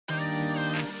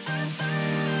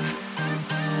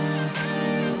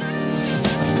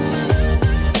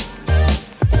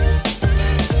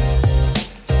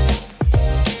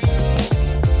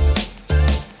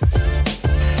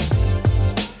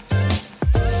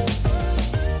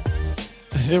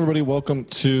Hey everybody, welcome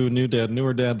to New Dad,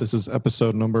 Newer Dad. This is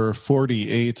episode number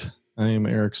 48. I am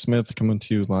Eric Smith coming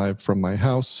to you live from my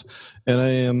house, and I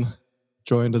am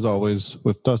joined as always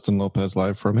with Dustin Lopez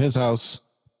live from his house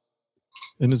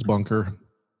in his bunker.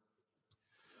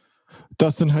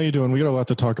 Dustin, how you doing? We got a lot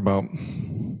to talk about.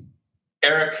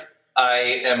 Eric,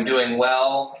 I am doing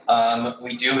well.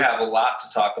 We do have a lot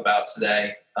to talk about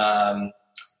today,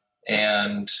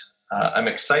 and I'm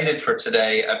excited for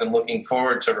today. I've been looking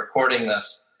forward to recording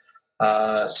this.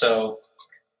 So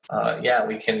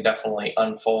we can definitely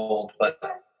unfold, but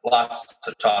lots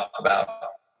to talk about.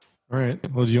 All right.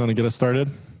 Well, do you want to get us started?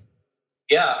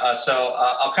 Yeah. So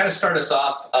I'll kind of start us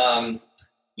off,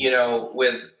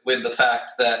 with the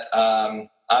fact that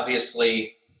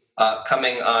obviously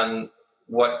coming on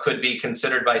what could be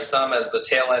considered by some as the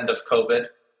tail end of COVID,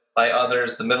 by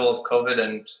others the middle of COVID,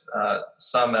 and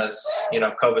some as,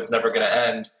 COVID's never going to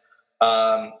end.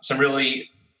 Some really,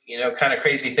 kind of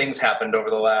crazy things happened over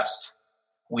the last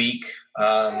week,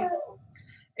 and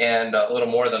a little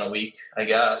more than a week, I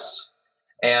guess.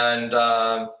 And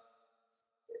a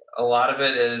lot of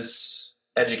it is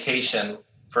education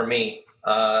for me.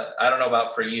 I don't know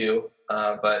about for you,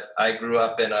 but I grew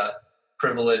up in a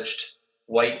privileged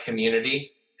white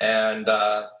community. And,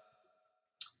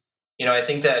 I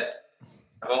think that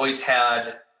I've always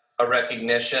had a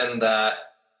recognition that,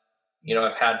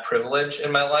 I've had privilege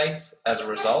in my life as a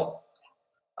result.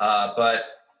 But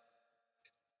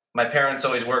my parents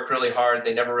always worked really hard.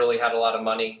 They never really had a lot of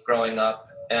money growing up.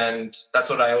 And that's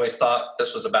what I always thought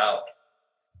this was about.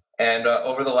 And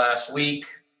over the last week,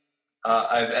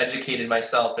 I've educated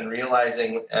myself in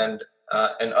realizing and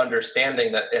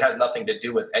understanding that it has nothing to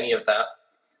do with any of that.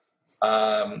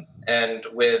 And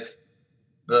with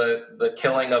the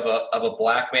killing of a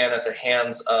black man at the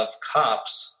hands of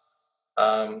cops,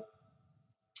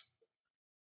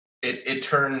 it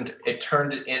turns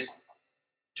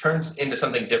into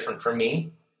something different for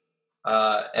me.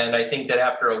 And I think that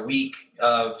after a week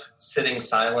of sitting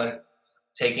silent,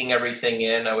 taking everything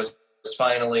in, I was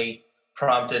finally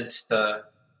prompted to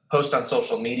post on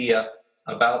social media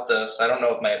about this. I don't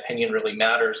know if my opinion really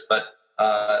matters, but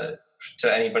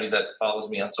to anybody that follows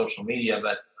me on social media,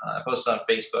 but I posted on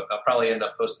Facebook. I'll probably end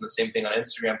up posting the same thing on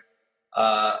Instagram.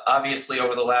 Obviously,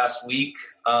 over the last week,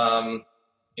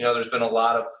 there's been a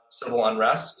lot of civil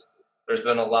unrest. There's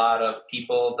been a lot of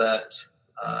people that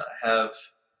have,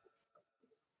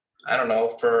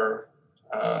 for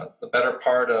the better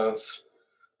part of,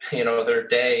 their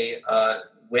day,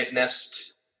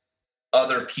 witnessed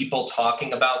other people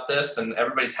talking about this, and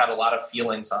everybody's had a lot of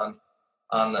feelings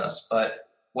on this. But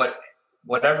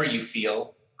whatever you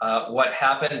feel, what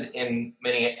happened in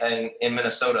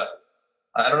Minnesota,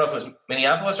 I don't know if it was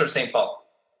Minneapolis or St. Paul.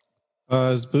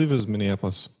 I believe it was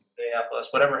Minneapolis.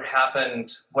 Whatever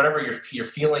happened, whatever your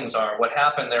feelings are, what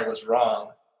happened there was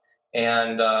wrong,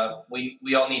 and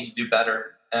we all need to do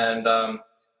better. And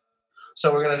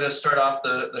so we're going to just start off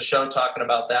the show talking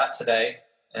about that today.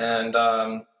 And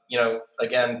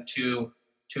again, two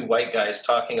white guys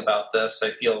talking about this,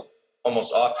 I feel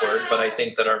almost awkward, but I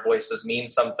think that our voices mean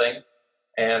something,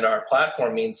 and our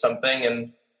platform means something,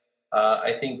 and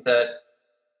I think that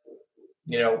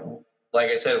like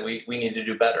I said, we need to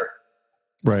do better.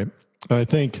 Right. I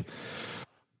think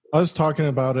us talking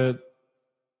about it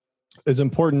is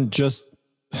important. Just,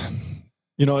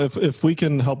 if we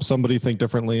can help somebody think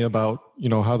differently about,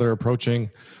 how they're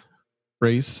approaching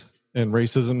race and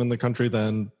racism in the country,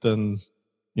 then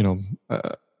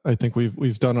I think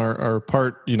we've done our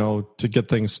part, to get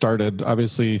things started.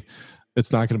 Obviously,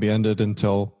 it's not going to be ended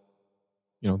until,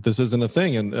 this isn't a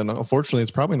thing. And unfortunately,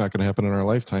 it's probably not going to happen in our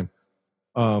lifetime.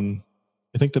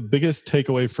 I think the biggest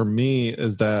takeaway for me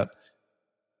is that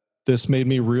this made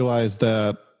me realize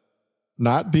that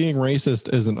not being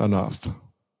racist isn't enough.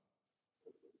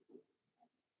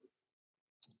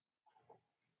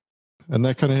 And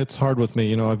that kind of hits hard with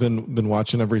me. I've been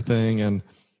watching everything, and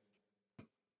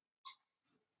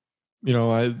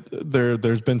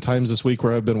there's been times this week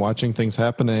where I've been watching things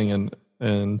happening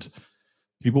and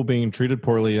people being treated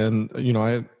poorly, and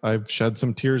I've shed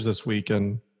some tears this week,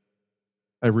 and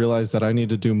I realized that I need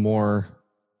to do more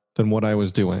than what I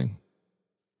was doing.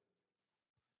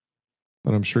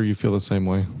 And I'm sure you feel the same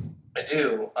way. I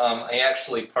do.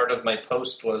 Part of my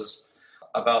post was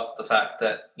about the fact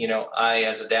that, I,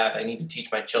 as a dad, I need to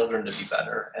teach my children to be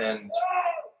better. And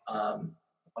one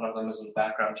of them is in the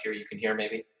background here, you can hear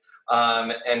maybe.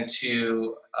 And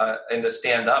to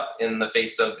stand up in the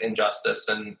face of injustice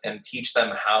and teach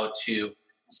them how to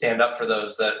stand up for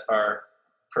those that are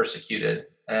persecuted.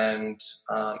 And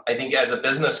I think as a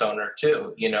business owner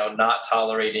too, not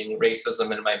tolerating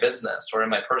racism in my business or in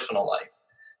my personal life.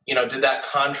 did that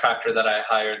contractor that I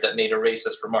hired that made a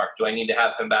racist remark, do I need to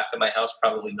have him back at my house?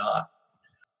 Probably not.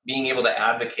 Being able to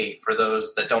advocate for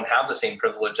those that don't have the same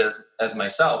privilege as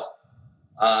myself,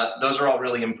 those are all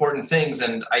really important things.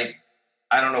 And I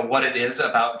don't know what it is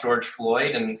about George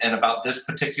Floyd and about this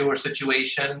particular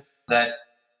situation that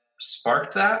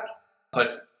sparked that,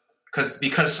 but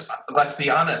because let's be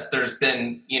honest, there's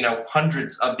been,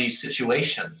 hundreds of these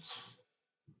situations.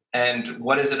 And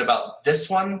what is it about this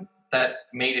one that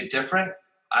made it different?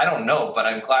 I don't know, but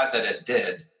I'm glad that it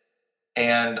did.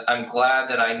 And I'm glad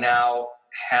that I now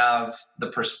have the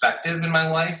perspective in my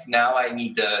life. Now I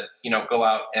need to, go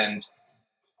out and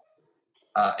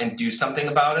do something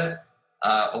about it.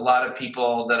 A lot of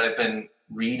people that I've been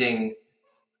reading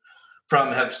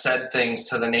from have said things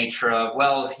to the nature of,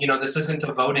 well, this isn't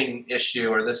a voting issue,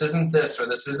 or this isn't this, or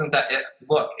this isn't that.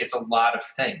 Look, it's a lot of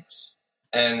things.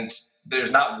 And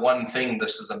there's not one thing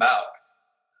this is about,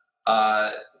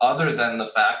 other than the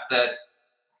fact that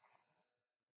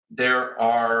there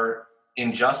are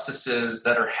injustices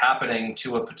that are happening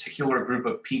to a particular group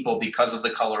of people because of the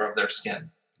color of their skin.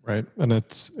 Right. And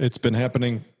it's been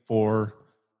happening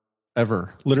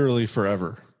forever, literally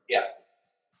forever. Yeah.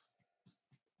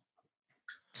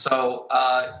 So,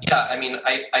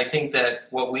 I think that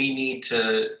what we need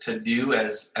to do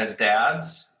as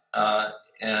dads,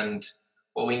 and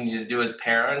what we need to do as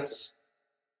parents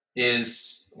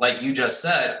is, like you just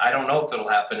said, I don't know if it'll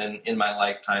happen in my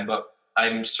lifetime, but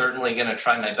I'm certainly going to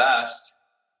try my best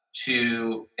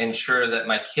to ensure that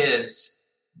my kids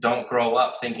don't grow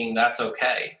up thinking that's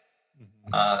okay,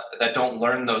 that don't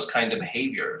learn those kind of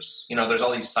behaviors. There's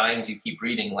all these signs you keep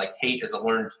reading, like hate is a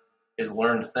learned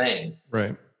thing.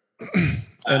 Right.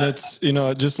 And it's,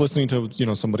 just listening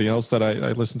to, somebody else that I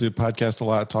listen to podcast a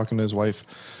lot, talking to his wife.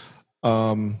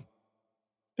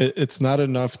 It's not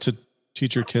enough to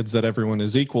teach your kids that everyone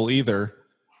is equal either.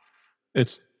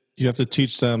 You have to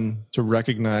teach them to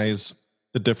recognize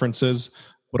the differences,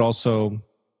 but also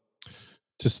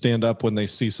to stand up when they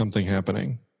see something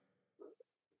happening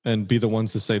and be the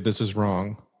ones to say, this is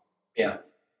wrong. Yeah.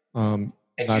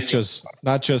 Not just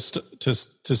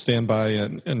to stand by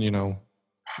and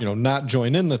not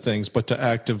join in the things, but to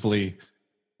actively,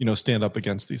 stand up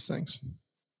against these things.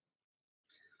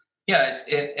 Yeah,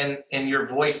 and your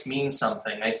voice means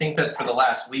something. I think that for the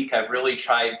last week, I've really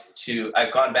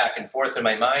I've gone back and forth in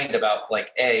my mind about,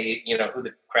 like, who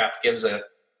the crap gives a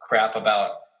crap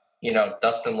about,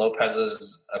 Dustin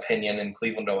Lopez's opinion in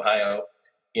Cleveland, Ohio,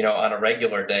 on a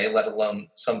regular day, let alone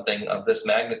something of this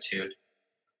magnitude.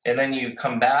 And then you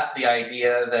combat the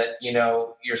idea that,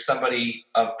 you're somebody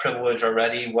of privilege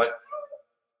already.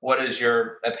 What does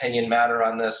your opinion matter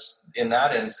on this in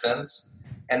that instance?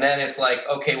 And then it's like,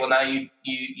 okay, well, now you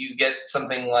get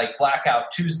something like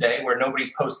Blackout Tuesday where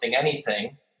nobody's posting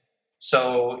anything.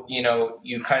 So,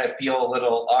 you kind of feel a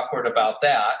little awkward about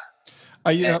that.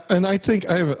 And I think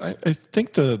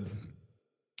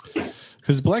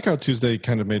because Blackout Tuesday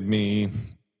kind of made me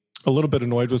a little bit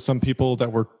annoyed with some people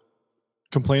that were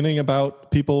complaining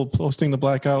about people posting the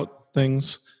blackout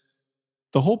things.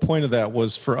 The whole point of that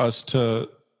was for us to,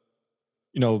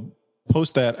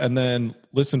 post that and then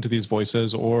listen to these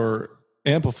voices or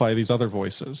amplify these other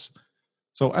voices.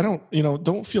 So I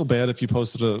don't feel bad if you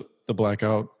posted the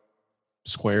blackout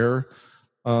square.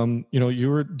 You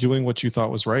were doing what you thought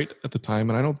was right at the time.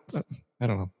 And I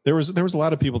don't know. There was a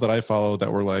lot of people that I follow that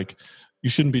were like, you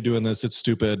shouldn't be doing this. It's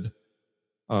stupid.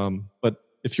 But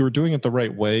if you were doing it the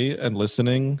right way and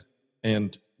listening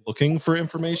and looking for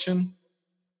information,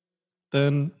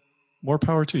 then more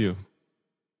power to you.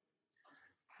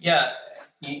 Yeah,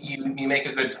 you make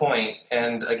a good point.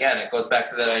 And again, it goes back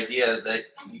to that idea that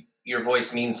your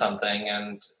voice means something.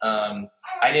 And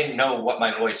I didn't know what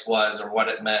my voice was or what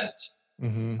it meant,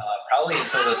 probably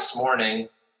until this morning.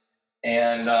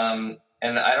 And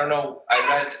I don't know,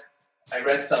 I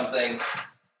read something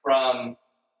from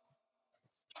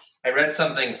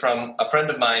a friend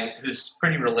of mine who's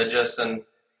pretty religious, and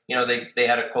they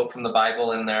had a quote from the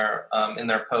Bible in their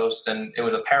post, and it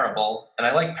was a parable. And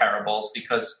I like parables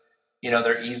because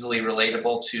they're easily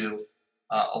relatable to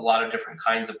a lot of different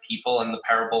kinds of people. And the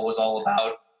parable was all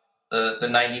about the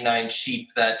 99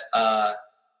 sheep that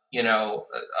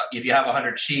if you have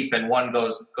 100 sheep and one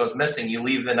goes missing, you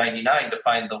leave the 99 to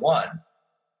find the one.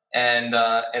 And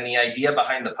the idea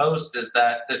behind the post is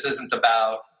that this isn't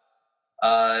about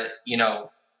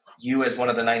you as one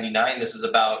of the 99. This is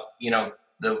about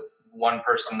the one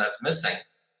person that's missing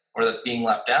or that's being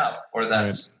left out or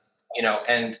that's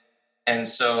right. And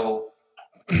so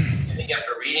I think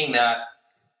after reading that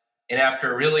and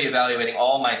after really evaluating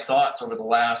all my thoughts over the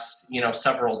last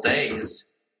several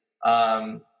days,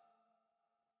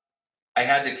 I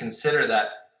had to consider that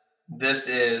this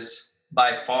is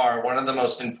by far one of the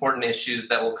most important issues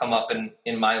that will come up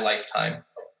in my lifetime.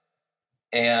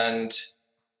 And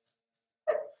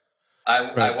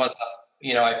I wasn't,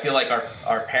 I feel like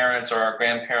our parents or our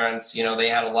grandparents, they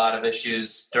had a lot of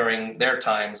issues during their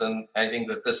times. And I think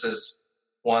that this is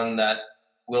one that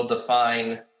will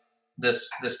define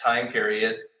this time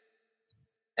period.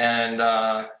 And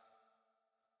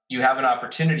you have an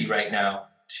opportunity right now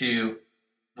to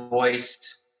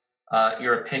voice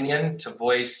your opinion, to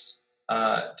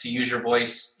use your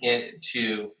voice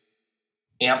to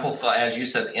amplify, as you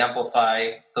said,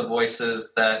 amplify the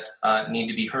voices that need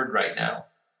to be heard right now.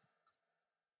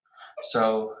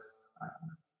 So,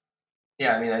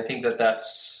 I think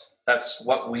that's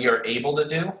what we are able to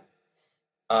do.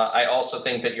 I also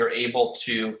think that you're able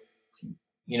to,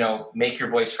 make your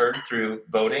voice heard through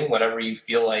voting, whatever you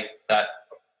feel like that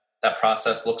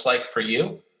process looks like for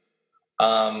you.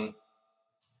 That's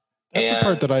the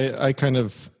part that I kind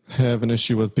of have an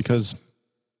issue with, because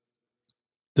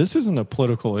this isn't a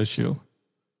political issue.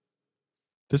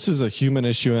 This is a human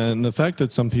issue. And the fact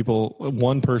that some people,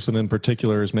 one person in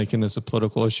particular, is making this a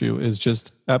political issue is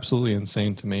just absolutely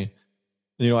insane to me.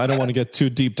 I don't want to get too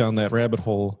deep down that rabbit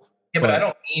hole. Yeah, but I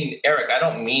don't mean, Eric,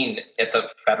 at the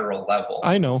federal level.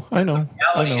 I know. The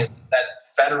reality is that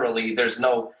federally, there's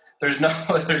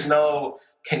no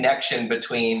connection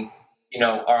between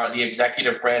the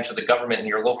executive branch of the government and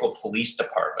your local police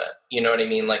department. You know what I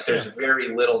mean? Like, there's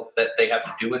very little that they have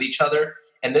to do with each other.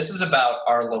 And this is about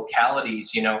our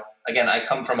localities. Again, I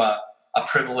come from a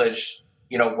privileged,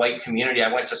 white community.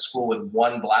 I went to school with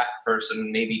one black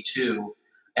person, maybe two,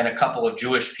 and a couple of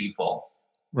Jewish people,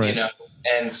 right.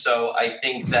 And so I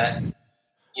think that,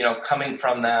 coming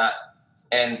from that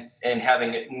and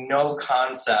having no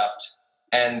concept,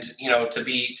 and, to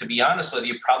be honest with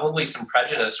you, probably some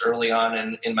prejudice early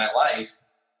on in my life.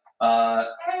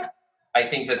 I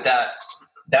think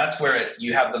that's where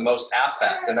you have the most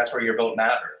affect, and that's where your vote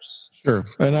matters. Sure.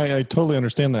 And I totally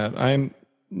understand that.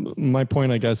 My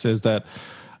point, I guess, is that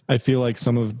I feel like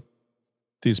some of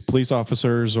these police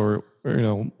officers or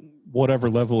whatever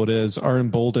level it is are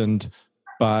emboldened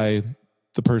by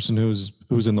the person who's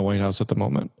in the White House at the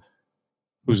moment,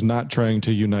 who's not trying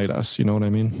to unite us. You know what I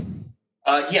mean?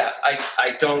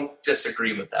 I don't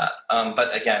disagree with that.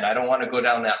 But again, I don't want to go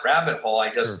down that rabbit hole.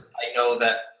 I know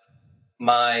that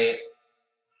my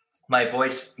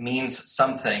voice means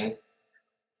something,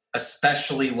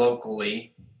 especially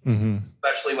locally,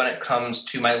 especially when it comes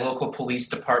to my local police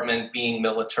department being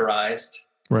militarized.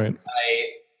 Right.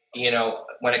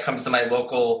 When it comes to my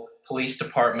local police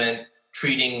department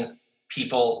treating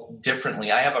people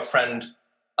differently. I have a friend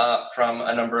from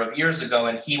a number of years ago,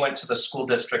 and he went to the school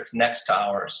district next to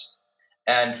ours,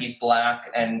 and he's black.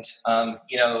 And,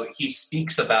 he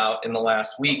speaks about in the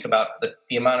last week about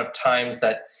the amount of times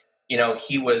that,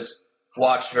 he was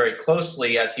watched very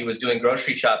closely as he was doing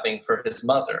grocery shopping for his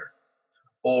mother.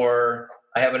 Or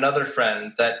I have another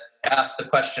friend that asked the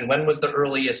question, when was the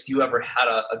earliest you ever had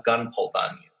a gun pulled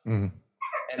on you? Mm-hmm.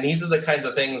 And these are the kinds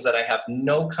of things that I have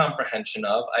no comprehension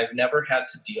of. I've never had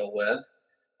to deal with.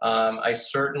 I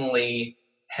certainly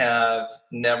have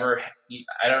never,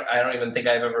 I don't even think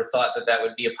I've ever thought that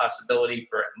would be a possibility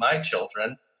for my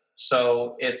children.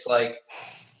 So it's like,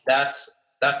 that's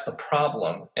the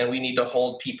problem. And we need to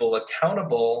hold people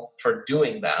accountable for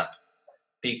doing that,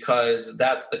 because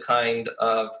that's the kind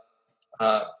of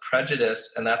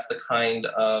prejudice, and that's the kind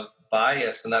of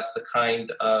bias, and that's the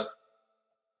kind of,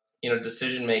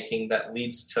 decision-making that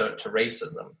leads to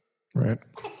racism. Right.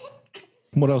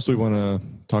 What else do we want to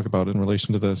talk about in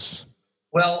relation to this?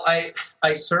 Well, I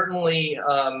certainly,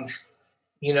 I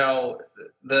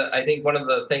think one of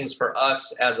the things for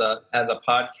us as a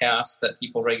podcast that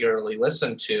people regularly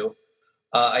listen to,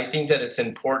 I think that it's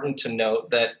important to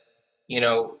note that,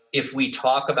 if we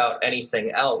talk about anything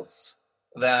else,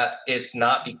 that it's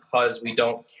not because we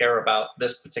don't care about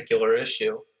this particular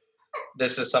issue.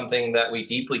 This is something that we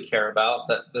deeply care about,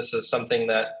 that this is something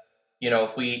that,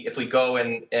 if we go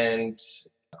and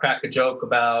crack a joke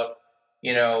about,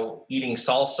 eating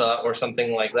salsa or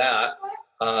something like that,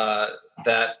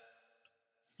 that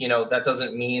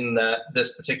doesn't mean that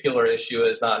this particular issue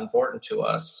is not important to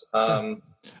us.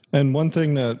 And one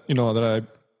thing that, that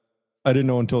I didn't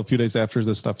know until a few days after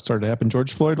this stuff started to happen,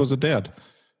 George Floyd was a dad.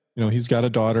 He's got a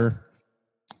daughter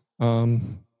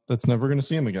that's never going to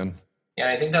see him again. Yeah,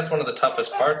 I think that's one of the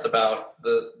toughest parts about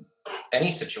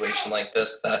any situation like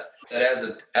this, that as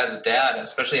a dad,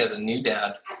 especially as a new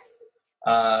dad,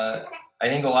 I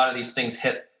think a lot of these things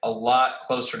hit a lot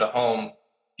closer to home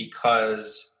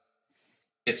because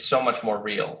it's so much more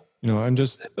real. I'm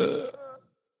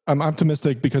I'm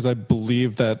optimistic because I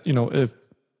believe that, if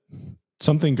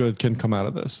something good can come out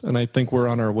of this, and I think we're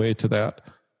on our way to that.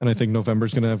 And I think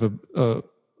November's going to have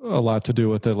a lot to do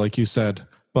with it, like you said.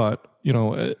 But,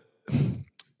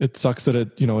 it sucks that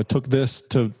it took this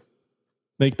to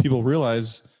make people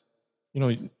realize,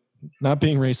 not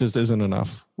being racist isn't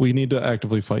enough. We need to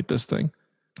actively fight this thing.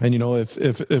 And,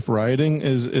 if rioting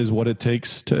is what it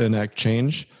takes to enact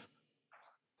change,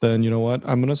 then you know what?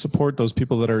 I'm going to support those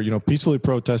people that are, peacefully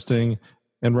protesting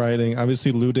and rioting.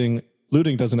 Obviously, looting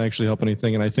doesn't actually help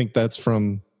anything. And I think that's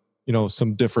from,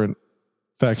 some different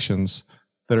factions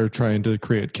that are trying to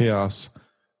create chaos.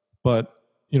 But,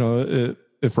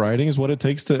 if rioting is what it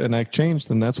takes to enact change,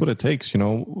 then that's what it takes.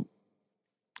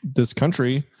 This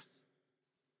country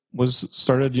was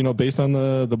started, based on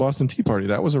the Boston Tea Party.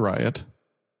 That was a riot.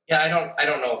 Yeah, I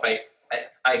don't know if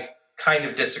I kind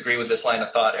of disagree with this line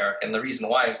of thought, Eric. And the reason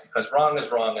why is because wrong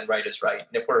is wrong and right is right.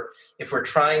 And if we're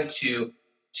trying to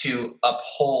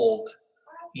uphold,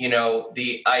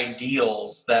 the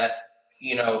ideals that,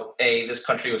 A, this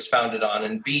country was founded on,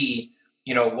 and B,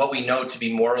 what we know to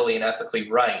be morally and ethically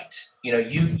right.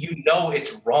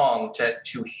 It's wrong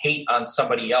to hate on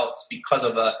somebody else because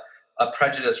of a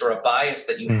prejudice or a bias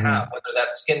that you have, whether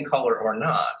that's skin color or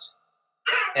not.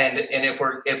 And if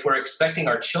we're expecting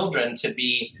our children to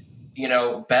be,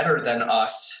 better than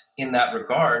us in that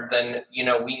regard, then,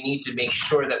 we need to make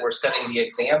sure that we're setting the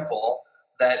example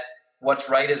that what's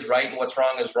right is right and what's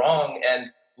wrong is wrong.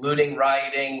 And looting,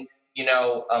 rioting,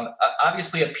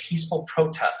 obviously a peaceful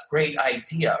protest, great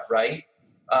idea, right?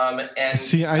 And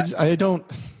see, I don't.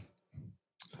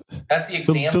 That's the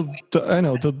example. I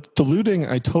know the looting.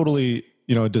 I totally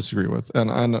disagree with, and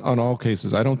on all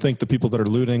cases, I don't think the people that are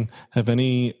looting have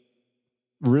any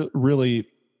really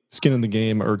skin in the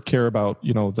game or care about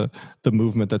the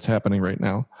movement that's happening right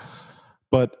now.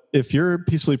 But if you're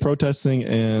peacefully protesting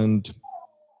and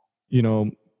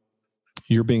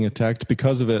you're being attacked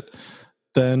because of it,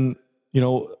 then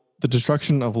the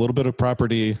destruction of a little bit of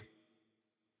property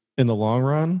in the long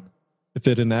run, if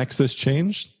it enacts this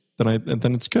change, then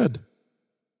it's good.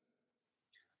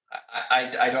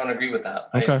 I don't agree with that.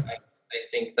 Okay. I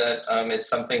think that it's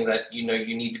something that you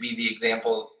need to be the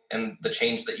example and the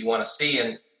change that you want to see.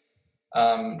 And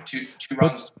two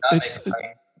wrongs do not make a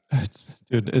right.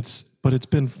 Dude, it's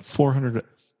been 400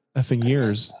 effing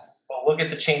years. Well, look at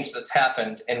the change that's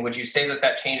happened. And would you say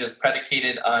that change is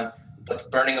predicated on the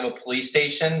burning of a police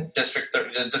station, District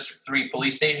 3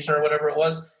 police station or whatever it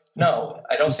was? No,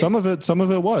 I don't. Some of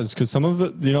it was, because some of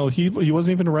it, he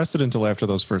wasn't even arrested until after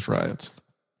those first riots.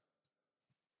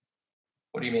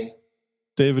 What do you mean?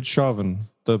 David Chauvin,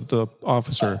 the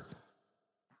officer.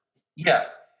 Yeah,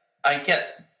 I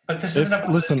get, but this isn't about.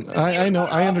 Listen, I know,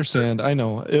 I understand, I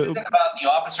know. It isn't about the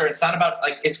officer. It's not about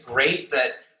it's great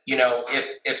that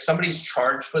if somebody's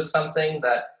charged with something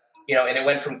that and it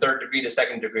went from 3rd degree to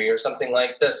 2nd degree or something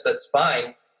like this, that's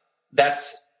fine.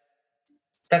 That's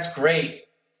great.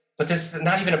 But this is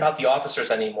not even about the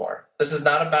officers anymore. This is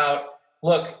not about,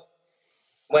 look,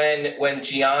 when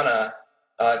Gianna,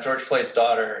 George Floyd's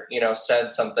daughter,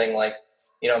 said something like,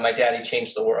 my daddy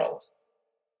changed the world.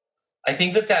 I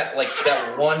think that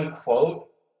one quote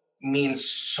means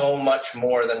so much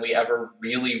more than we ever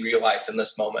really realize in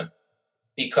this moment.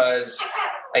 Because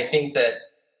I think that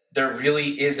there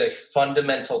really is a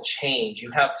fundamental change. You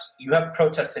have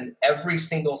protests in every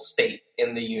single state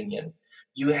in the union.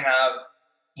 You have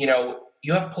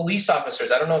police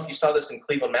officers. I don't know if you saw this in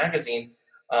Cleveland Magazine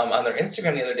on their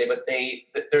Instagram the other day, but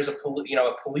there's a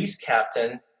police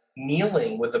captain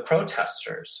kneeling with the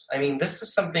protesters. I mean, this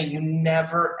is something you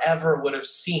never ever would have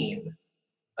seen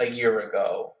a year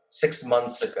ago, 6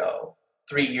 months ago,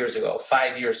 3 years ago,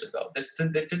 5 years ago.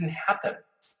 That didn't happen.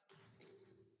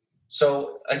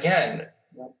 So again,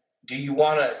 do you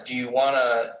want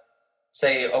to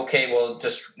say, okay, well,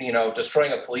 just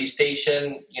destroying a police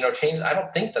station, change? I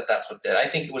don't think that's what did. I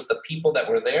think it was the people that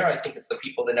were there. I think it's the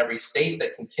people in every state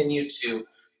that continue to,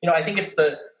 I think it's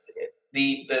the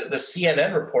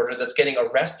CNN reporter that's getting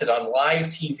arrested on live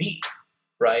TV,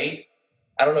 right?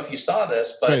 I don't know if you saw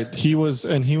this, but right. He was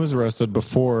arrested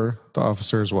before the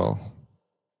officer as well.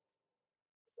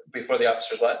 Before the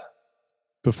officers, what?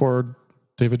 Before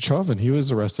David Chauvin. He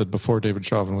was arrested before David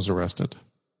Chauvin was arrested.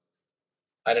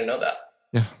 I didn't know that.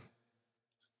 Yeah.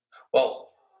 Well,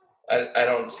 I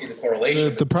don't see the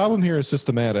correlation. The problem here is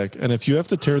systematic. And if you have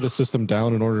to tear the system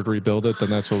down in order to rebuild it, then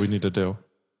that's what we need to do.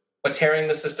 But tearing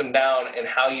the system down and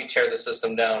how you tear the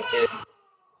system down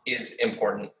is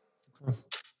important.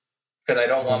 Because I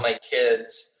don't want my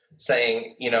kids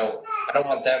saying, I don't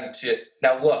want them to.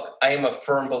 Now, look, I am a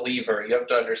firm believer. You have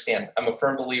to understand, I'm a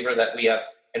firm believer that we have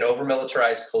an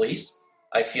over-militarized police.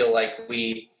 I feel like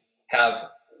we have,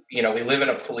 we live in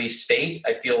a police state.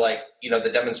 I feel like, the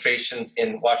demonstrations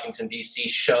in Washington, D.C.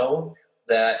 show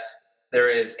that there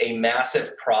is a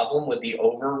massive problem with the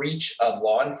overreach of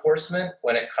law enforcement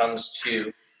when it comes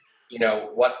to,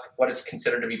 what is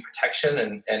considered to be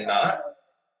protection and not.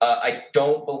 I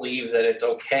don't believe that it's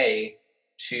okay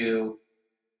to,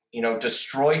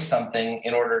 destroy something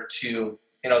in order to,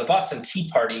 the Boston Tea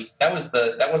Party, that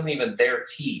wasn't even their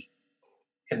tea.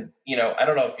 And, I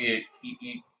don't know if you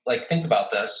like think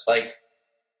about this, like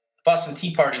the Boston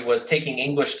Tea Party was taking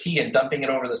English tea and dumping it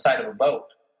over the side of a boat.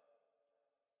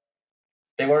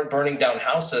 They weren't burning down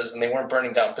houses and they weren't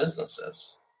burning down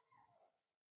businesses.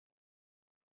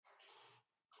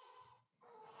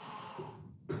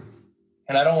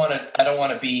 And I don't want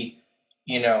to be,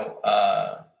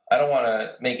 I don't want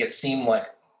to make it seem like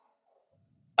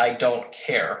I don't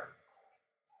care.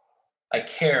 I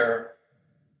care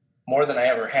more than I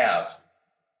ever have.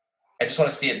 I just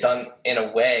want to see it done in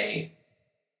a way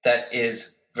that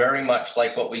is very much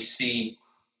like what we see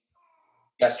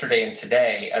yesterday and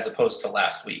today as opposed to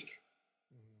last week.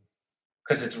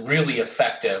 Because it's really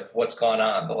effective what's gone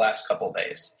on the last couple of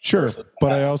days. Sure.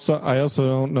 But I also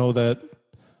don't know that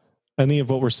any of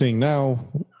what we're seeing now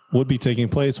would be taking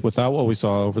place without what we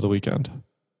saw over the weekend.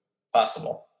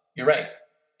 Possible. You're right.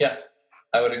 Yeah,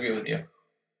 I would agree with you.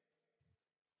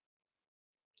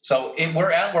 So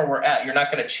we're at where we're at. You're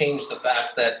not going to change the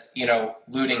fact that,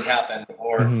 looting happened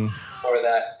or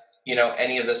that,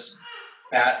 any of this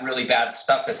really bad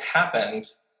stuff has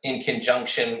happened in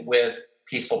conjunction with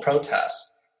peaceful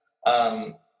protests.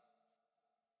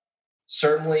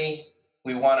 Certainly,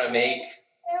 we want to make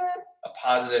a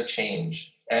positive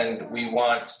change, and we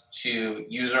want to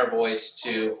use our voice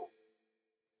to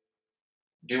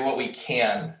do what we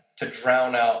can to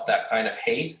drown out that kind of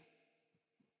hate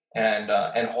and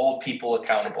hold people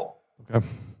accountable. Okay.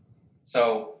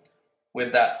 So,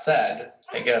 with that said,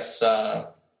 I guess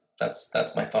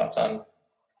that's my thoughts on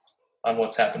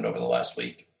what's happened over the last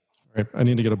week. All right, I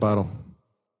need to get a bottle.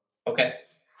 Okay.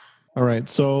 All right.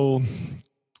 So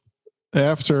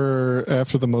after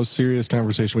the most serious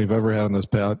conversation we've ever had on this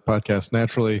podcast,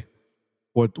 naturally,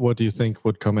 what do you think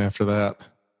would come after that?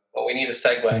 Well, we need a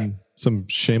segue. Some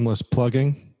shameless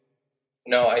plugging.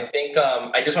 No, I think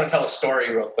I just want to tell a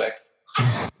story real quick.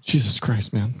 Jesus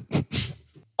Christ, man.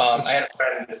 I had a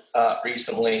friend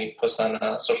recently post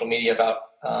on social media about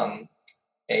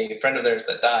a friend of theirs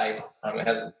that died.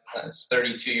 Is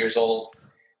 32 years old,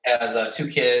 has 2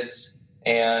 kids,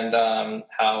 and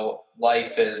how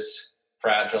life is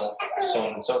fragile, so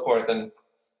on and so forth. And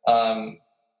I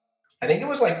think it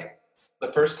was like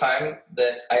the first time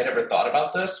that I had ever thought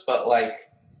about this, but like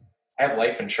I have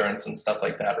life insurance and stuff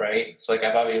like that, right? So like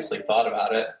I've obviously thought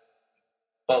about it,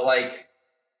 but like,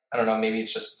 I don't know, maybe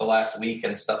it's just the last week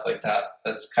and stuff like that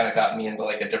that's kind of got me into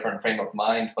like a different frame of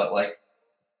mind. But like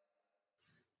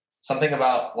something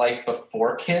about life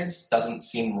before kids doesn't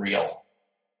seem real.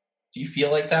 Do you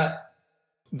feel like that?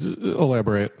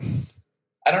 Elaborate.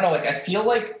 I don't know. Like I feel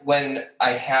like when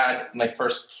I had my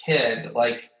first kid,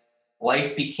 like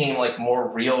life became like more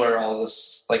real, or all of a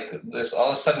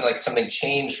sudden like something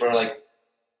changed where like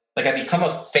I become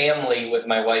a family with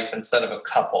my wife instead of a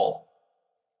couple.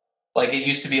 Like it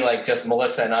used to be like just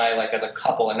Melissa and I like as a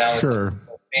couple, and now sure. It's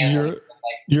like a family.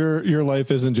 Your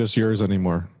life isn't just yours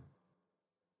anymore.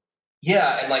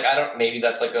 Yeah, and like maybe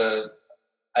that's like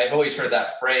I've always heard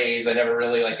that phrase. I never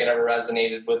really it never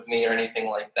resonated with me or anything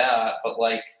like that. But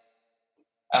like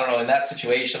I don't know, in that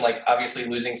situation, like obviously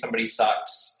losing somebody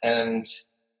sucks, and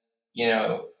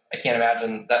I can't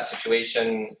imagine that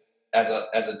situation as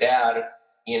a dad.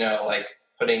 Like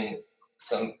putting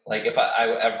some like if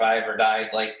I ever died,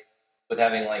 like with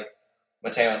having like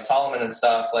Mateo and Solomon and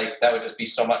stuff, like that would just be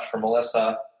so much for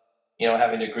Melissa.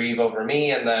 Having to grieve over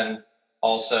me, and then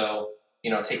also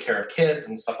take care of kids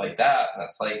and stuff like that. And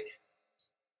that's like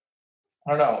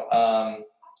I don't know.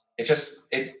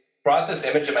 It brought this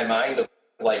image in my mind of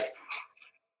like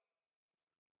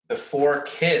before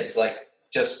kids, like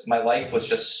just my life was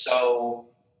just so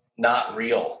not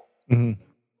real. Mm-hmm.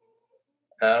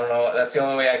 I don't know. That's the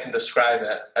only way I can describe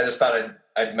it. I just thought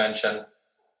I'd mention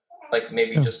like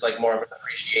maybe just like more of an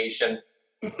appreciation,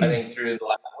 I think, through the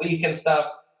last week and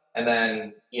stuff. And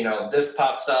then, this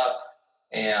pops up,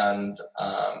 and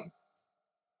I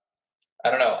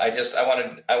don't know. I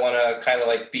want to kind of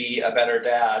like be a better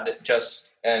dad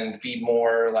and be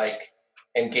more like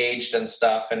engaged and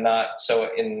stuff, and not so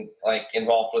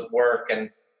involved with work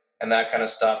and that kind of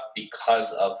stuff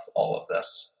because of all of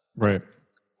this. Right.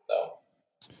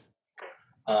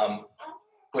 So,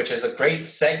 which is a great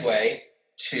segue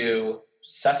to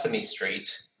Sesame Street.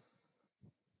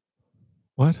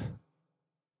 What?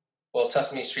 Well,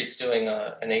 Sesame Street's doing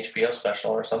an HBO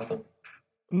special or something.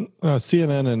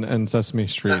 CNN and Sesame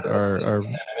Street are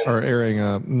airing.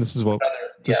 And this is what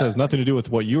this has nothing to do with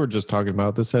what you were just talking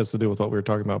about. This has to do with what we were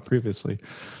talking about previously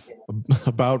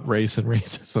about race and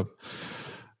racism.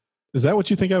 Is that what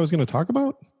you think I was going to talk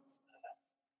about?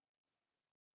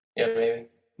 Yeah, maybe.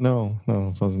 No,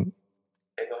 it wasn't.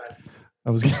 Okay, go ahead.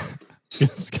 I was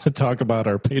just going to talk about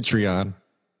our Patreon.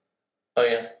 Oh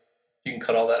yeah, you can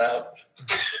cut all that out.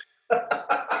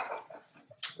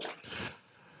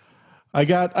 I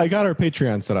got our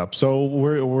Patreon set up. So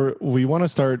we want to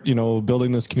start,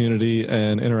 building this community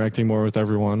and interacting more with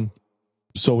everyone.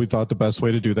 So we thought the best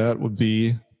way to do that would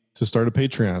be to start a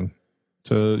Patreon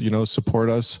to, support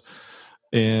us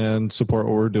and support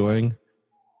what we're doing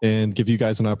and give you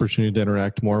guys an opportunity to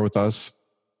interact more with us.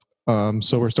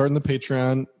 So we're starting the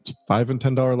Patreon. It's $5 and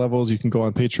 $10 levels. You can go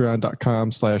on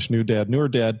patreon.com/newer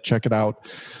dad. Check it out.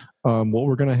 What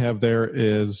we're going to have there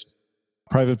is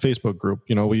private Facebook group.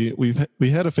 We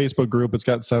had a Facebook group. It's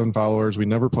got 7 followers. We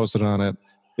never posted on it.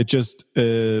 It just,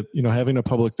 having a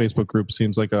public Facebook group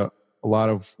seems like a lot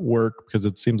of work because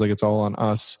it seems like it's all on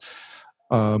us.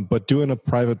 But doing a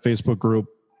private Facebook group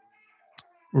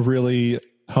really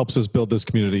helps us build this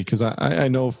community because I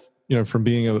know, from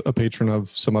being a patron of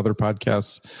some other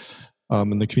podcasts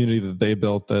in the community that they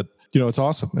built that, it's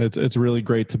awesome. It's really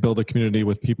great to build a community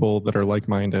with people that are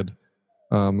like-minded,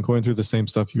 going through the same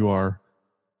stuff you are.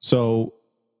 So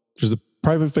there's a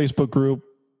private Facebook group.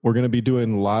 We're going to be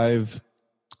doing live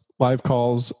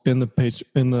calls in the page,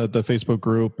 in the Facebook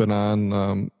group and on,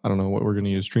 I don't know what we're going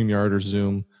to use, StreamYard or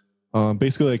Zoom,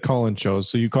 basically like call-in shows.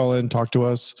 So you call in, talk to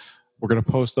us. We're going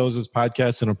to post those as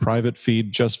podcasts in a private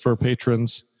feed just for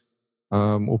patrons.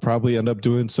 We'll probably end up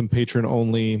doing some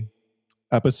patron-only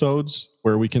episodes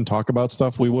where we can talk about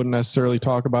stuff we wouldn't necessarily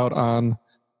talk about on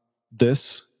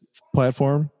this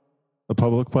platform, a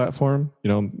public platform.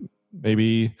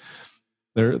 Maybe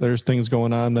there's things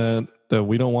going on that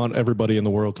we don't want everybody in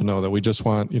the world to know, that we just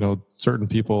want, certain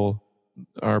people,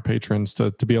 our patrons,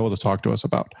 to be able to talk to us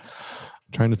about.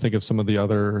 I'm trying to think of some of the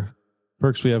other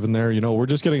perks we have in there. We're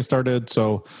just getting started.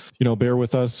 So, bear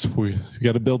with us. We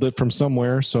got to build it from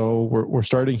somewhere. So we're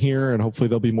starting here and hopefully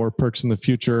there'll be more perks in the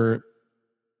future.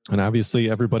 And obviously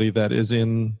everybody that is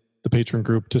in the patron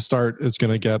group to start is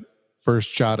going to get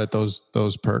first shot at those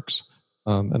perks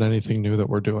and anything new that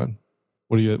we're doing.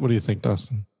 What do you think,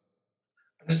 Dustin?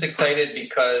 I'm just excited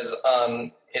because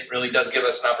it really does give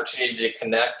us an opportunity to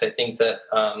connect. I think that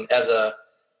as a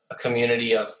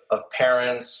community of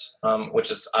parents, which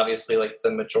is obviously like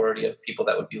the majority of people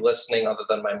that would be listening other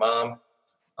than my mom,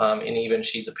 and even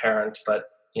she's a parent, but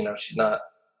she's not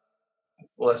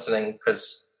listening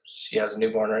because she has a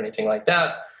newborn or anything like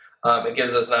that. It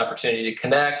gives us an opportunity to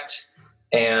connect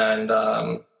and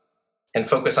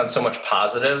focus on so much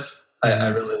positive. I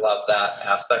really love that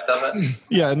aspect of it.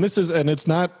 Yeah, and it's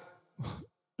not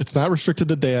restricted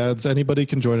to dads. Anybody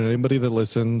can join it. Anybody that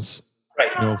listens,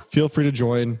 right? Feel free to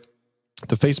join.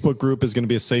 The Facebook group is going to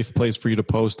be a safe place for you to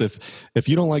post. If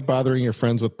you don't like bothering your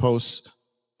friends with posts,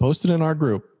 post it in our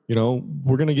group.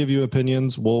 We're going to give you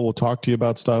opinions. We'll talk to you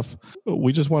about stuff.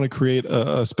 We just want to create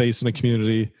a space in a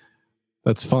community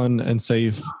that's fun and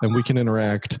safe, and we can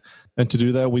interact. And to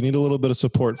do that, we need a little bit of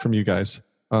support from you guys.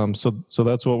 So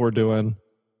that's what we're doing.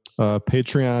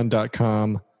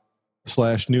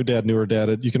 Patreon.com/newer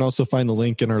dad. You can also find the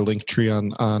link in our link tree on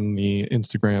the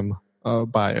Instagram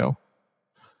bio.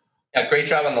 Yeah, great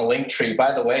job on the link tree.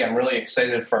 By the way, I'm really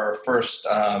excited for our first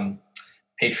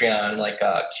Patreon, like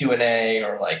a Q&A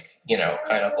or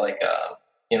kind of like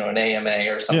an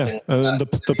AMA or something. Yeah, and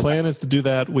the plan is to do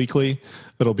that weekly.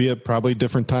 It'll be at probably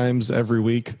different times every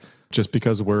week, just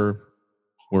because we're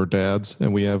dads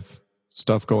and we have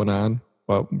stuff going on.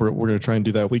 But we're going to try and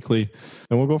do that weekly,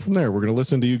 and we'll go from there. We're going to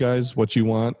listen to you guys, what you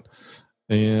want,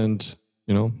 and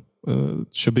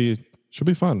should be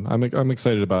fun. I'm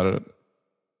excited about it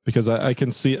because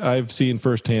I've seen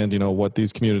firsthand, what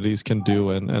these communities can do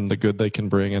and the good they can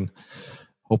bring, and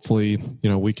hopefully,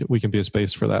 we can be a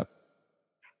space for that.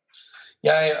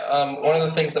 Yeah, one of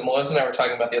the things that Melissa and I were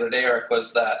talking about the other day, Eric,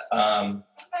 was that on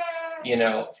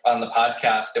the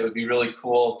podcast, it would be really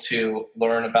cool to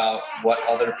learn about what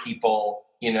other people,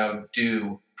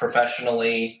 do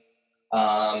professionally,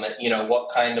 what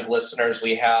kind of listeners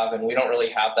we have, and we don't really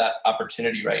have that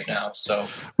opportunity right now. So,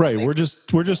 right. We're just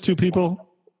 2 people.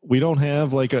 We don't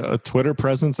have like a Twitter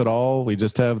presence at all. We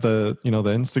just have the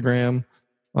Instagram.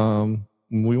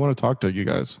 We want to talk to you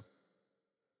guys.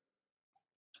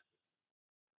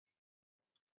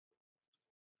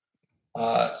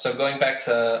 So going back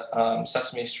to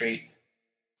Sesame Street.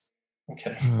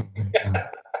 Okay.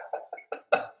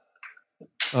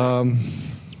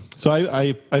 So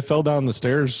I fell down the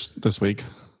stairs this week.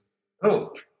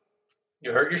 Oh,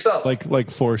 you hurt yourself.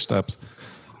 Like 4 steps.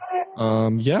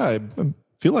 Yeah, I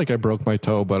feel like I broke my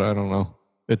toe, but I don't know.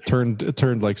 It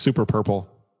turned like super purple,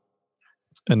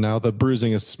 and now the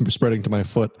bruising is spreading to my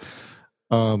foot.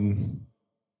 But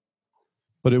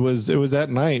it was at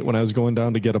night when I was going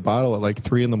down to get a bottle at like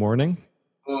 3 a.m.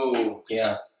 Oh,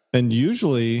 yeah. And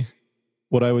usually,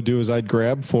 what I would do is I'd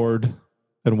grab Ford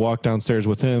and walk downstairs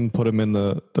with him, put him in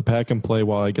the pack and play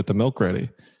while I get the milk ready.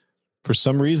 For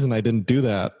some reason, I didn't do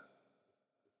that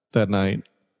night.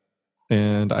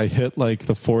 And I hit like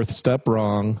the 4th step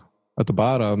wrong at the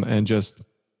bottom and just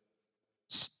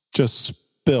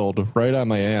spilled right on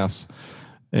my ass.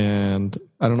 And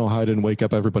I don't know how I didn't wake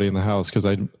up everybody in the house because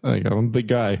I'm a big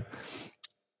guy.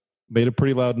 Made a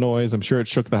pretty loud noise. I'm sure it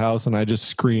shook the house, and I just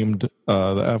screamed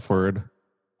the F word,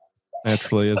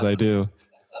 naturally, as I do.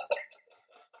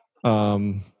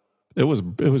 It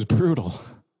was brutal.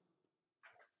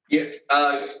 Yeah,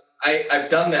 I've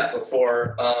done that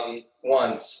before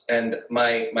once, and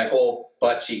my whole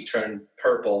butt cheek turned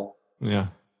purple. Yeah,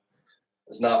 it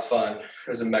was not fun. It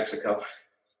was in Mexico.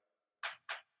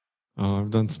 Oh,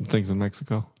 I've done some things in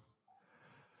Mexico.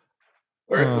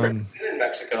 Where in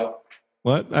Mexico?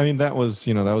 What? I mean, that was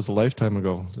a lifetime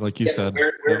ago. Like you said,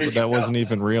 that wasn't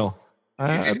even real.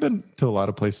 I've been to a lot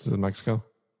of places in Mexico.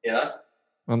 Yeah?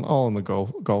 I'm all in the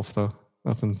Gulf though.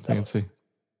 Nothing fancy.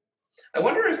 I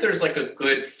wonder if there's like a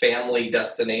good family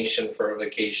destination for a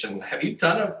vacation. Have you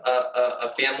done a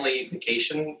family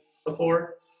vacation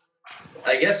before?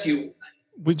 I guess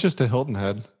we just to Hilton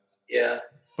Head. Yeah.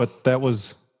 But that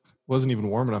wasn't even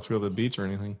warm enough to go to the beach or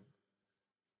anything.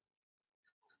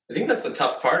 I think that's the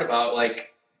tough part about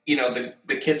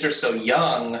the kids are so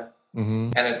young,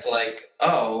 mm-hmm. and it's like,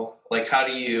 oh, like how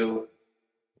do you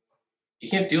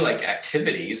can't do like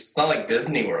activities. It's not like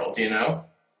Disney World, Yeah,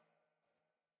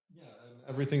 and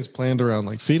everything's planned around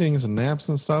like feedings and naps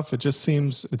and stuff. It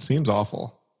seems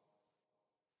awful.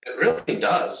 It really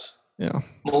does. Yeah.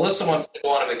 Melissa wants to go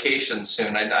on a vacation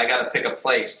soon. I got to pick a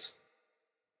place.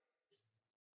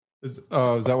 Is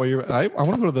that what you're? I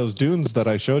want to go to those dunes that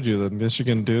I showed you, the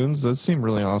Michigan dunes. Those seem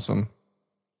really awesome.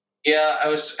 Yeah, I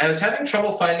was having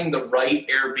trouble finding the right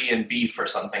Airbnb for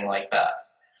something like that.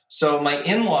 So my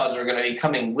in-laws are going to be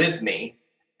coming with me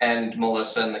and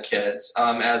Melissa and the kids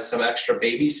as some extra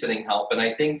babysitting help. And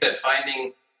I think that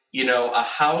finding, a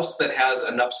house that has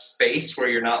enough space where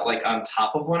you're not like on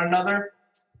top of one another,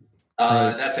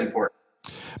 right. That's important.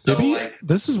 So,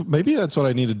 maybe that's what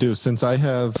I need to do since I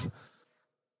have,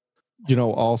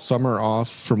 all summer off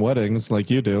from weddings like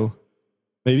you do.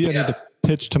 Maybe I need to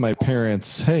pitch to my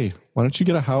parents, hey, why don't you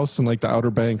get a house in like the Outer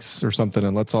Banks or something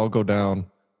and let's all go down.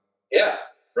 Yeah,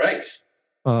 right.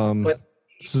 But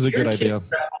this is a good idea.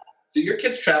 Do your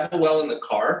kids travel well in the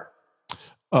car?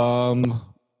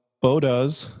 Bo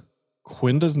does.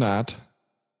 Quinn does not.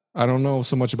 I don't know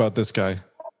so much about this guy.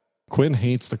 Quinn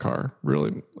hates the car,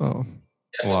 really. Oh,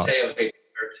 yeah, Mateo hates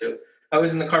the car too. I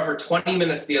was in the car for 20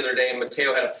 minutes the other day, and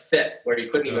Mateo had a fit where he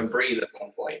couldn't even breathe at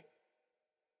one point.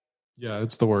 Yeah,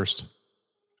 it's the worst.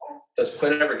 Does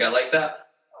Quinn ever get like that?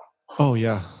 Oh,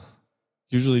 yeah.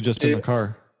 Usually just in the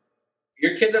car.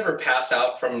 Your kids ever pass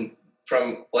out from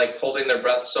like holding their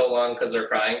breath so long because they're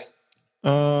crying?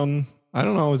 I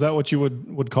don't know. Is that what you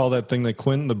would call that thing that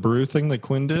Quinn, the brew thing that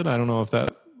Quinn did? I don't know if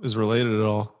that is related at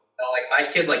all. Like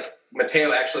my kid, like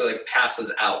Mateo actually like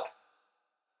passes out.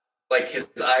 Like his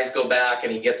eyes go back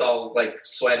and he gets all like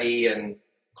sweaty and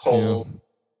cold. Yeah.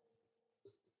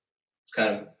 It's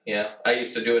kind of, I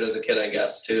used to do it as a kid, I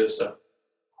guess, too. So,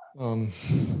 I'm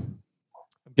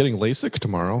getting LASIK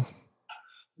tomorrow.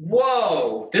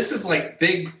 Whoa, this is like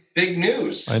big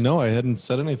news. I know. I hadn't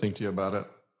said anything to you about it.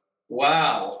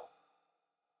 Wow.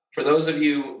 For those of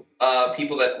you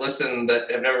people that listen that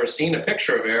have never seen a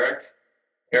picture of Eric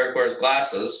wears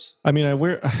glasses. I mean, I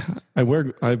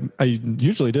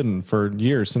usually didn't for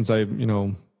years since I,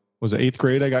 was 8th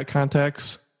grade. I got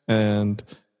contacts, and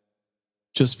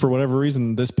just for whatever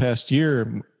reason, this past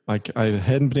year, like I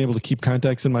hadn't been able to keep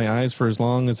contacts in my eyes for as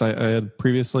long as I had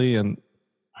previously. And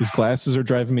these glasses are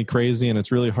driving me crazy, and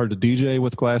it's really hard to DJ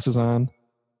with glasses on.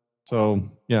 So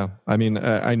yeah, I mean,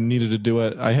 I needed to do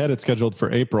it. I had it scheduled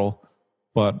for April,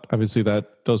 but obviously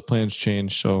those plans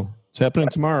changed. So it's happening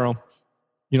tomorrow.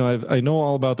 I know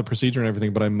all about the procedure and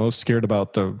everything, but I'm most scared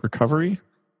about the recovery,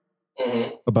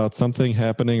 about something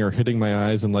happening or hitting my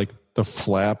eyes and like the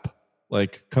flap,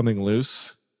 like coming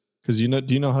loose. Cause do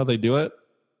you know how they do it?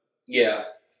 Yeah.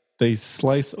 they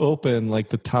slice open like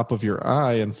the top of your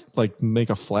eye and like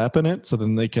make a flap in it, so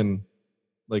then they can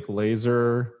like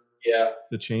laser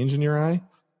the change in your eye,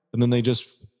 and then they just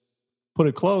put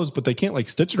it closed, but they can't like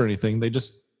stitch it or anything. They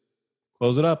just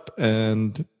close it up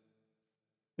and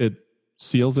it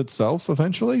seals itself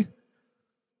eventually.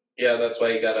 Yeah, that's why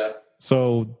you gotta.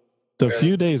 So the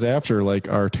few days after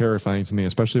like are terrifying to me,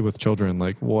 especially with children.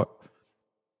 Like what?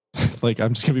 Like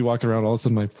I'm just gonna be walking around, all of a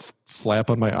sudden my flap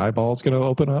on my eyeball is gonna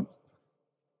open up.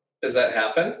 Does that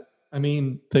happen? I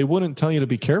mean, they wouldn't tell you to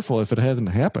be careful if it hasn't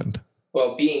happened.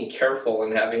 Well, being careful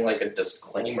and having like a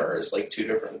disclaimer is like two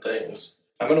different things.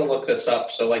 I'm gonna look this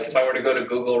up. So like if I were to go to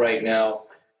Google right now,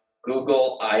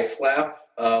 Google eye flap,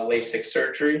 LASIK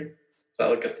surgery. Is that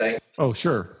like a thing? Oh,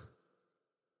 sure.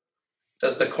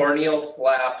 Does the corneal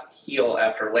flap heal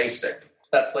after LASIK?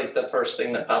 That's like the first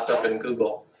thing that popped up in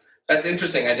Google. That's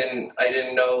interesting. I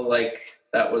didn't know like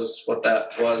that was what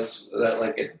that was. That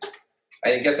like it.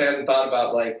 I guess I hadn't thought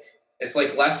about like it's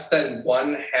like less than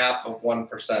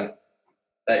 0.5%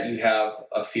 that you have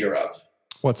a fear of.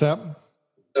 What's that?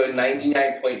 So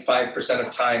 99.5%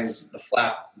 of times the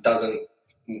flap doesn't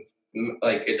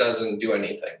do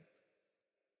anything.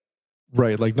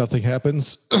 Right, like nothing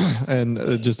happens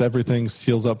and just everything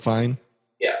seals up fine.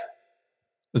 Yeah.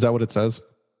 Is that what it says?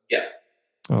 Yeah.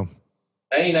 Oh.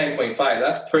 99.5,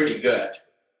 that's pretty good.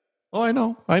 Oh, I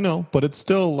know. But it's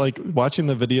still like watching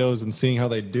the videos and seeing how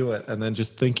they do it and then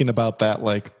just thinking about that,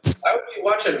 like... Why would you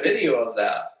watch a video of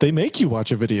that? They make you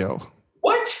watch a video.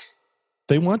 What?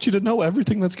 They want you to know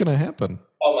everything that's going to happen.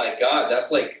 Oh my God,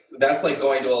 that's like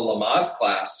going to a Lamaze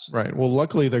class. Right. Well,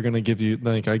 luckily they're going to give you,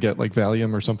 like, I get like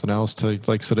Valium or something else to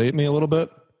like sedate me a little bit.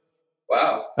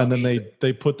 Wow. And then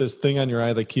they put this thing on your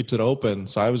eye that keeps it open.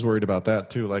 So I was worried about that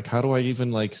too. Like, how do I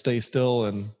even like stay still?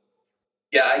 And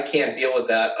yeah, I can't deal with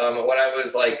that. When I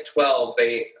was like 12,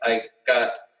 I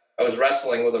was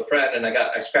wrestling with a friend and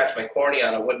I scratched my cornea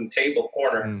on a wooden table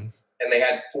corner. And they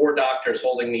had four doctors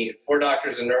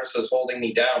and nurses holding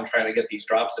me down, trying to get these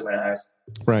drops in my eyes.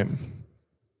 Right.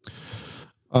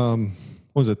 What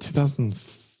was it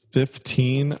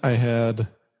 2015? I had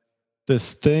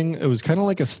this thing. It was kind of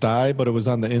like a sty, but it was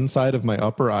on the inside of my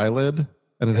upper eyelid,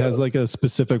 and it has like a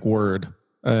specific word.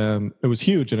 It was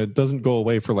huge, and it doesn't go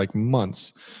away for like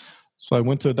months. So I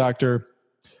went to a doctor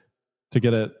to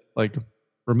get it like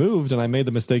removed, and I made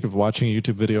the mistake of watching a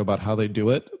YouTube video about how they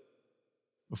do it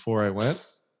before I went.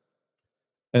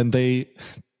 And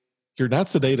you're not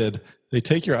sedated. They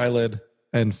take your eyelid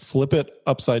and flip it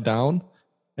upside down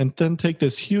and then take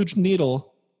this huge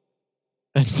needle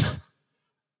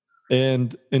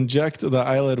and inject the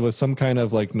eyelid with some kind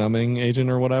of like numbing agent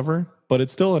or whatever. But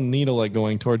it's still a needle like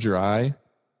going towards your eye.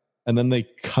 And then they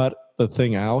cut the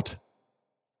thing out.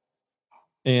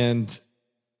 And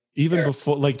even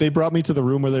before, like they brought me to the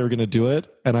room where they were going to do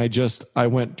it. And I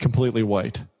went completely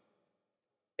white.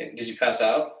 Did you pass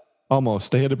out?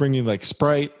 Almost. They had to bring me like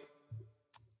Sprite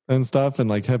and stuff and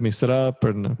like have me sit up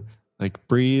and like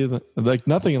breathe. Like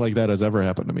nothing like that has ever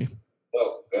happened to me.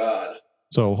 Oh God.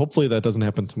 So hopefully that doesn't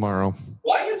happen tomorrow.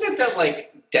 Why is it that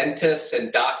like dentists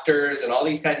and doctors and all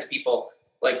these kinds of people,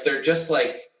 like they're just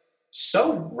like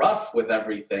so rough with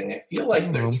everything? I feel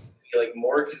like there needs to be like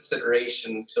more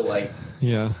consideration to like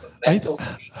the mental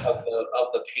state of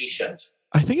the patient.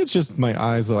 I think it's just my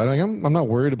eyes, though. I'm not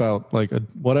worried about like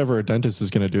whatever a dentist is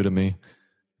going to do to me,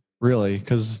 really,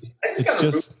 because it's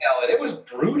just. It was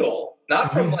brutal.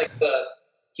 Not from like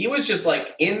he was just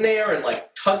like in there and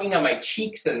like tugging on my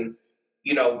cheeks and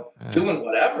doing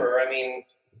whatever. I mean,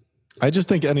 I just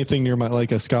think anything near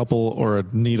like a scalpel or a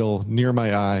needle near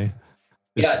my eye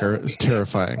is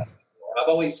terrifying. I've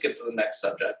always skipped to the next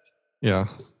subject. Yeah.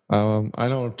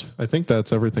 I think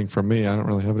that's everything from me. I don't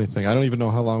really have anything. I don't even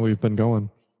know how long we've been going.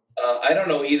 I don't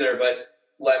know either, but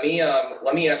let me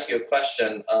ask you a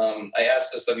question. I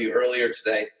asked this of you earlier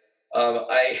today.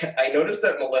 I noticed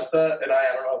that Melissa and I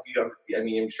don't know if you ever,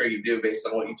 I'm sure you do based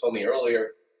on what you told me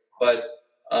earlier, but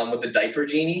with the diaper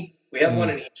genie, we have one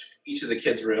in each of the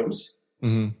kids' rooms.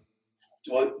 Mm-hmm.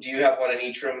 Do you have one in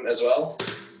each room as well?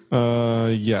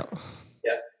 Yeah.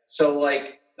 Yeah. So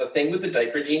like, the thing with the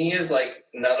diaper genie is like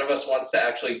none of us wants to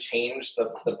actually change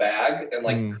the bag and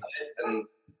like cut it, and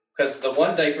because the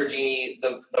one diaper genie,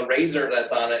 the razor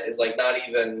that's on it is like not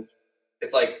even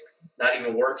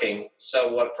working.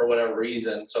 So for whatever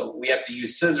reason, so we have to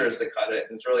use scissors to cut it,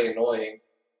 and it's really annoying.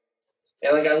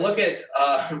 And like I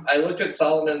looked at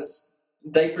Solomon's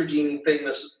diaper genie thing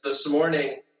this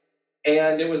morning,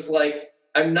 and it was like,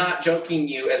 I'm not joking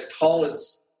you, as tall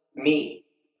as me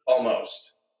almost.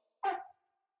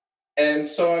 And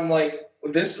so I'm like,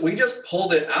 we just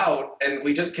pulled it out, and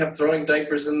we just kept throwing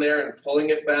diapers in there and pulling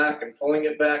it back and pulling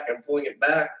it back and pulling it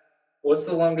back. What's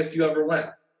the longest you ever went?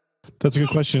 That's a good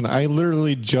question. I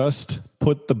literally just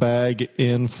put the bag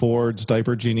in Ford's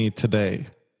Diaper Genie today.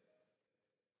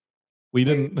 We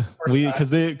didn't, because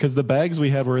the bags we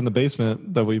had were in the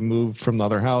basement that we moved from the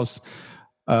other house.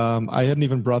 I hadn't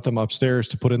even brought them upstairs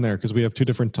to put in there because we have two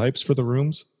different types for the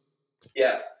rooms.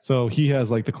 Yeah. So he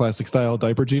has like the classic style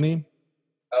Diaper Genie.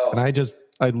 Oh. And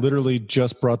I literally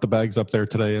just brought the bags up there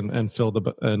today and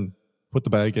filled and put the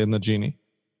bag in the Genie.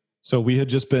 So we had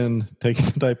just been taking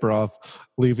the diaper off,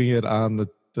 leaving it on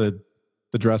the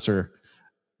dresser.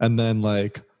 And then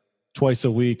like twice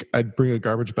a week, I'd bring a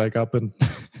garbage bag up and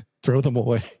throw them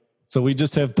away. So we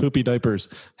just have poopy diapers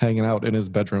hanging out in his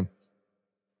bedroom.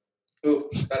 Ooh,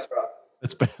 that's rough.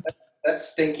 That's bad. That's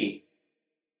stinky.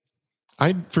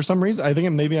 For some reason, I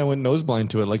think maybe I went nose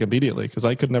blind to it like immediately because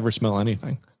I could never smell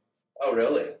anything. Oh,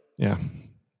 really? Yeah.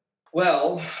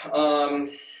 Well,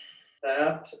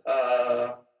 that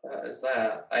is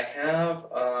that. I have.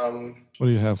 What do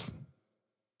you have?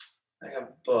 I have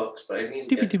books, but I need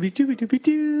to get.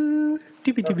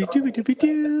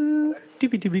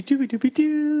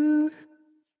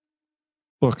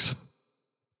 Books.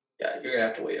 Yeah, you're gonna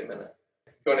have to wait a minute.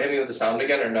 You want to hit me with the sound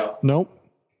again or no? Nope.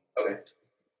 Okay.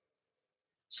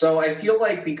 So I feel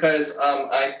like because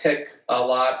I pick a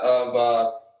lot of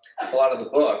the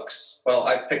books. Well,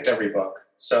 I've picked every book.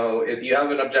 So if you have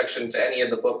an objection to any of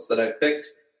the books that I've picked,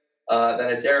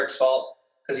 then it's Eric's fault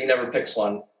because he never picks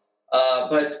one.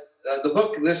 But the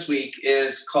book this week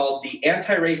is called The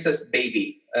Anti-Racist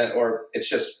Baby, or it's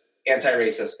just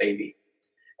Anti-Racist Baby.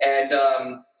 And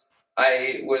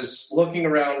I was looking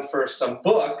around for some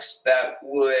books that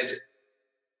would,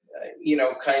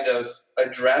 kind of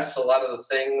address a lot of the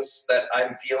things that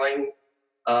I'm feeling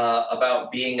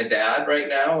about being a dad right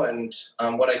now and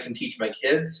what I can teach my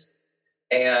kids.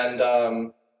 And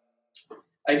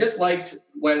I just liked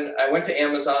when I went to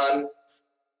Amazon,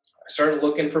 I started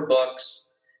looking for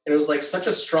books, and it was like such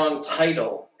a strong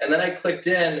title. And then I clicked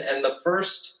in, and the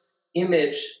first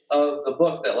image of the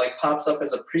book that like pops up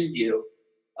as a preview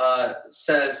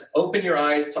says, "Open your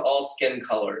eyes to all skin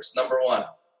colors, number 1."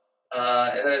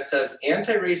 And then it says,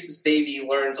 "Anti-Racist Baby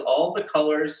learns all the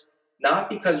colors, not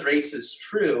because race is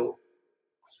true.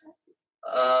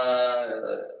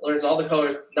 Learns all the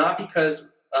colors, not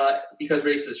because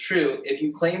race is true. If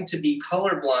you claim to be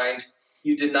colorblind,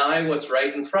 you deny what's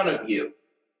right in front of you."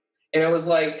 And it was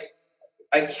like,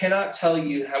 I cannot tell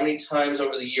you how many times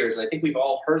over the years, and I think we've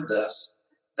all heard this,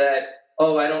 that,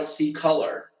 "Oh, I don't see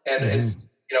color." And it's,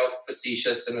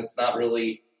 facetious, and it's not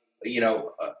really,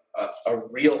 a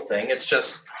real thing. It's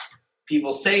just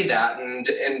people say that.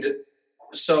 And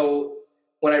so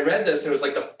when I read this, it was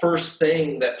like the first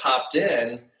thing that popped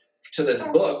in to this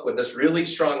book with this really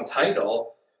strong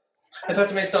title. I thought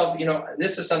to myself,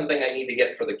 this is something I need to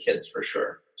get for the kids for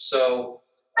sure. So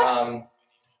I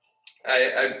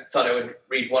thought I would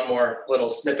read one more little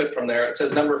snippet from there. It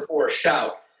says, number 4,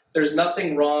 shout. There's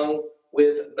nothing wrong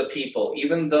with the people.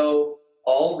 Even though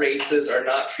all races are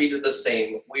not treated the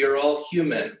same, we are all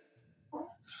human.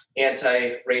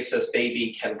 Anti-racist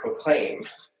baby can proclaim.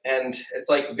 And it's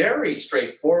like very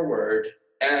straightforward.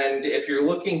 And if you're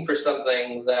looking for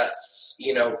something that's,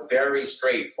 very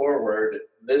straightforward,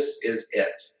 this is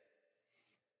it.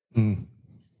 Mm.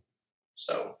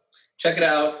 So check it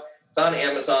out. It's on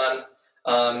Amazon.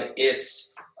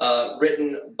 It's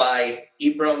written by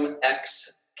Ibram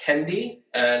X. Kendi,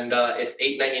 and it's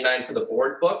 $8.99 for the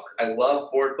board book. I love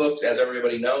board books, as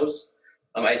everybody knows.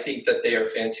 I think that they are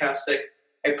fantastic.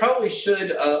 I probably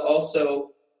should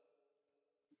also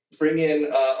bring in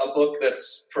a book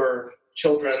that's for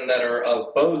children that are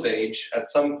of Bo's age at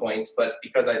some point, but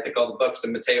because I pick all the books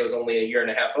and Mateo's only a year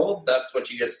and a half old, that's what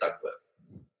you get stuck with.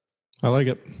 I like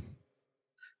it.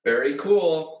 Very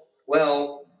cool.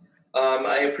 Well,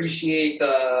 I appreciate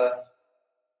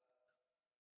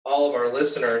all of our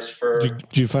listeners for...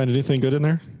 Did you find anything good in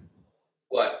there?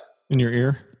 What? In your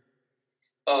ear?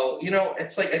 Oh,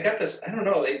 it's like I got this, I don't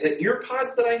know, the ear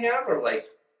pods that I have are like,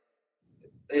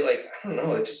 I don't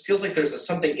know, it just feels like there's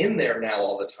something in there now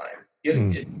all the time. You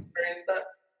experience that?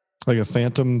 Like a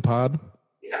phantom pod?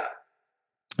 Yeah.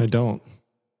 I don't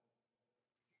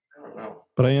know.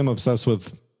 But I am obsessed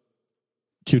with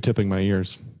Q-tipping my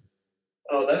ears.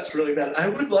 Oh, that's really bad. I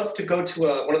would love to go to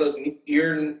one of those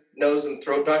ear, nose, and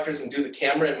throat doctors and do the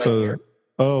camera in my ear.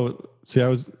 Oh, see, I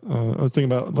was thinking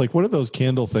about, like, what are those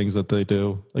candle things that they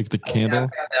do? Like the candle?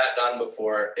 I've had that done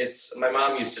before. My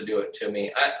mom used to do it to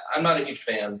me. I'm not a huge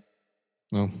fan.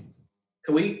 No.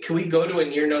 Can we go to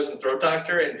an ear, nose, and throat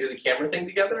doctor and do the camera thing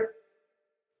together?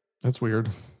 That's weird.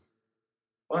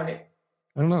 Why?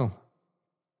 I don't know.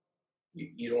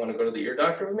 You don't want to go to the ear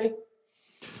doctor with me?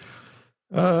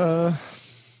 I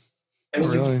mean,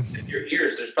 really. Your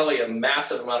ears, there's probably a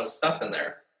massive amount of stuff in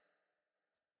there.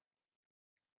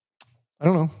 I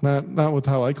don't know. Not with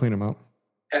how I clean them out.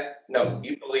 No,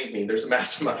 you believe me. There's a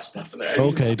massive amount of stuff in there.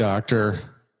 Okay, doctor.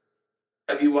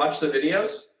 Have you watched the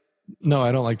videos? No,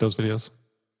 I don't like those videos.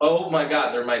 Oh my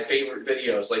God, they're my favorite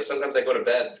videos. Like sometimes I go to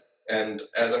bed, and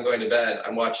as I'm going to bed,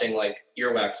 I'm watching like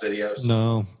earwax videos.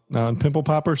 No, and pimple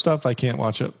popper stuff, I can't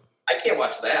watch it. I can't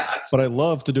watch that. But I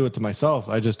love to do it to myself.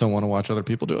 I just don't want to watch other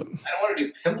people do it. I don't want to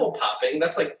do pimple popping.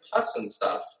 That's like pus and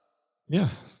stuff. Yeah.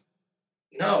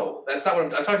 No, that's not what I'm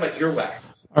talking about.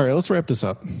 Earwax. All right, let's wrap this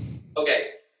up.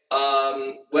 Okay.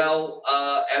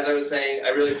 As I was saying, I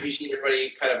really appreciate everybody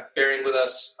kind of bearing with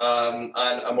us on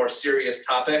a more serious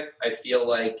topic. I feel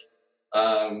like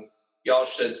y'all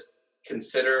should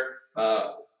consider,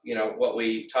 what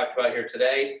we talked about here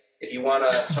today. If you want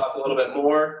to talk a little bit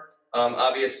more,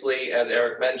 obviously, as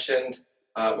Eric mentioned,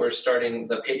 we're starting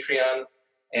the Patreon,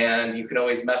 and you can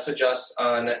always message us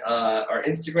on our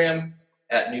Instagram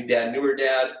at New Dad, Newer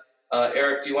Dad.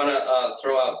 Eric, do you want to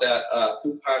throw out that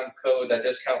coupon code, that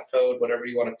discount code, whatever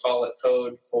you want to call it,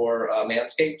 code for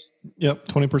Manscaped? Yep,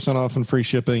 20% off and free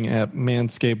shipping at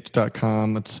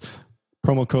manscaped.com. It's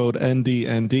promo code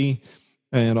NDND.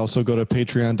 And also go to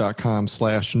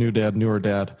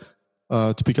patreon.com/newdad,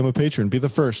 to become a patron. Be the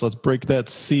first. Let's break that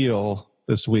seal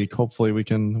this week. Hopefully we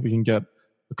can get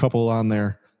a couple on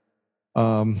there.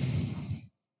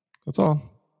 That's all.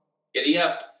 Giddy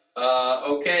up.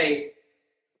 Okay.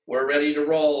 We're ready to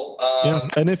roll. Yeah,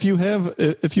 and if you have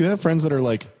friends that are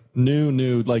like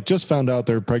new, like just found out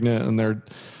they're pregnant and they're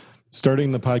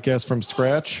starting the podcast from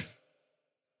scratch,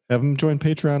 have them join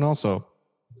Patreon also.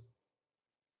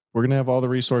 We're gonna have all the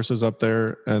resources up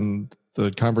there and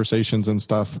the conversations and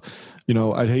stuff.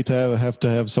 I'd hate to have to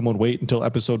have someone wait until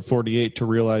episode 48 to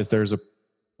realize there's a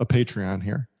Patreon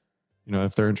here.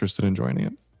 If they're interested in joining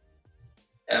it.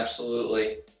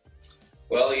 Absolutely.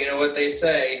 Well, you know what they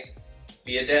say.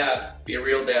 Be a dad. Be a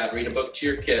real dad. Read a book to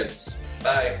your kids.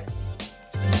 Bye.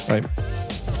 Bye.